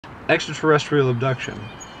Extraterrestrial abduction.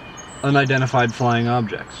 Unidentified flying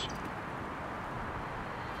objects.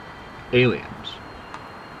 Aliens.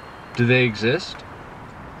 Do they exist?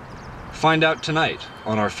 Find out tonight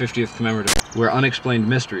on our 50th commemorative, where unexplained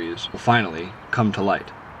mysteries will finally come to light.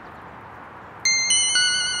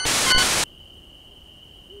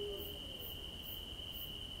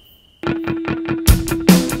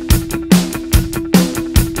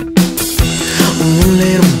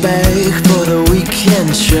 For the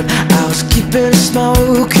weekend trip, I was keeping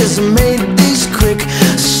smoke cause I made these quick.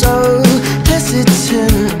 So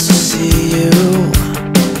hesitant to see you.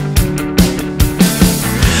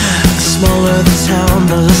 The smaller the town,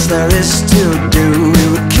 the less there is to do. We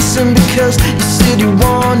were kissing because you said you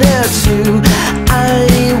wanted to.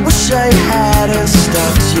 I wish I hadn't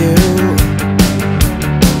stopped you.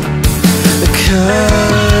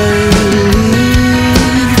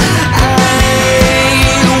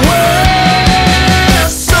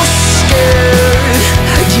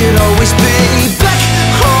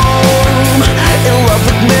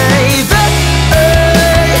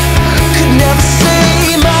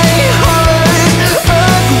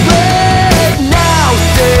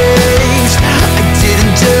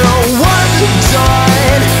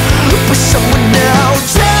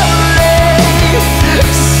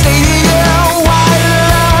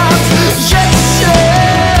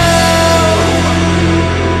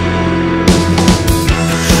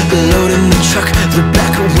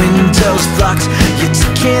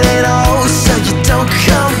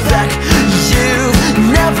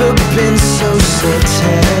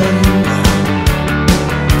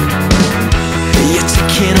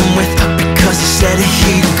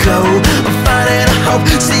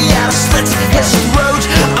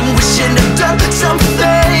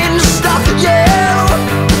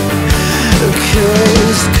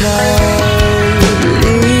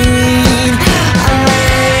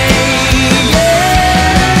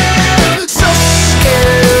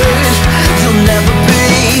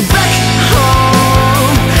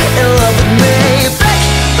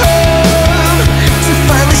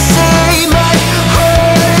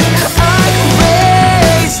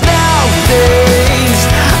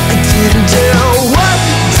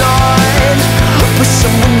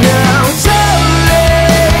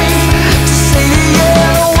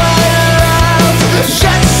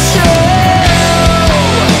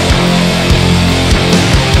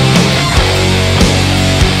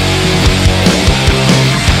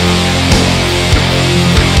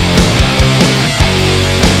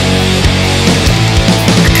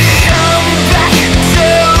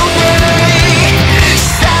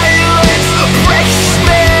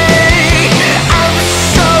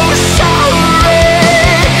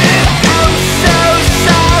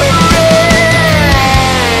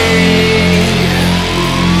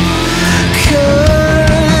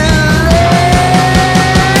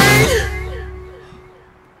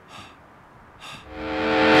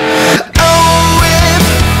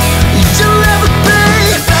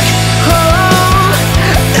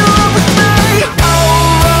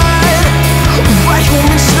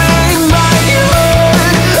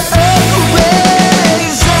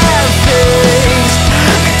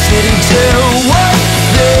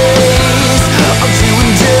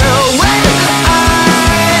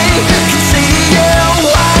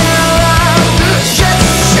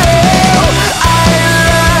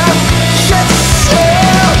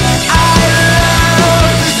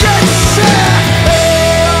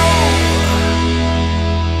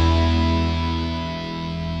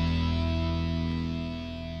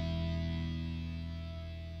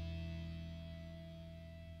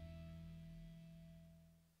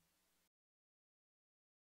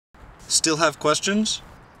 Still have questions?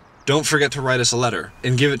 Don't forget to write us a letter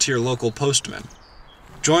and give it to your local postman.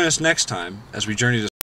 Join us next time as we journey to